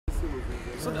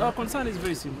So our concern is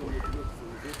very simple.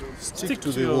 Stick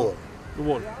to the wall. The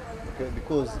wall. Okay,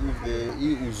 because if the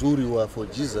uzuri wa for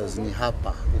Jesus ni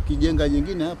hapa. Ukijenga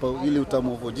nyingine hapa ile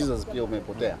utamu for Jesus pia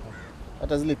umepotea.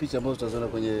 Hata zile picha ambazo tutaziona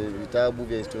kwenye vitabu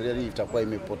vya historia hii itakuwa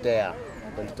imepotea.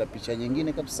 Utaleta picha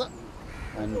nyingine kabisa.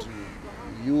 And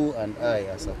you and I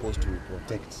are supposed to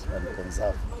protect and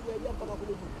conserve.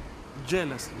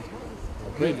 Jealously.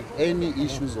 Okay. Really? Any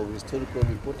issues of historical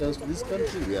importance to this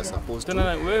country, we are supposed to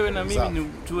wewe na mimi ni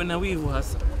tuwe na wivu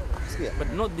hasa. Yeah.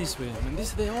 But not this way. I mean,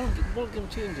 this the whole ball game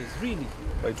changes, really.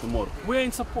 By tomorrow. We're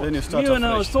in support. Then you start when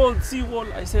I was told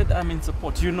seawall, I said I'm in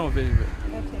support. You know very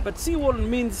well. Okay. But seawall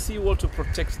means seawall to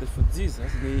protect the food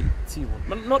Jesus, the seawall,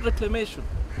 but not reclamation.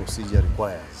 Procedure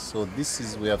requires. So this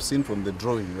is, we have seen from the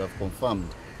drawing, we have confirmed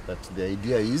that the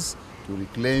idea is to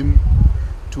reclaim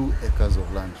 2 acres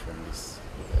of land from this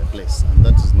place, and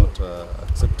that is not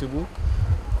acceptable,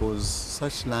 because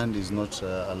such land is not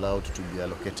allowed to be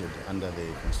allocated under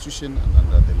the constitution and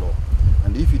under the law.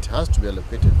 And if it has to be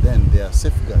allocated, then there are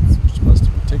safeguards which must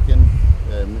be taken,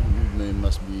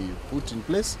 must be put in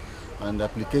place, and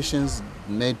applications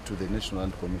made to the National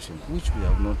Land Commission, which we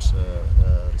have not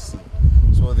received.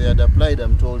 So they had applied,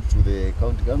 I'm told, to the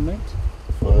county government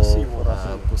for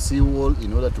seawall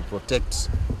in order to protect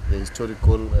the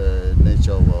historical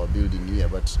nature of our building here,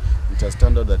 but it has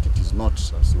turned out that it is not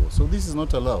a seawall. So this is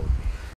not allowed.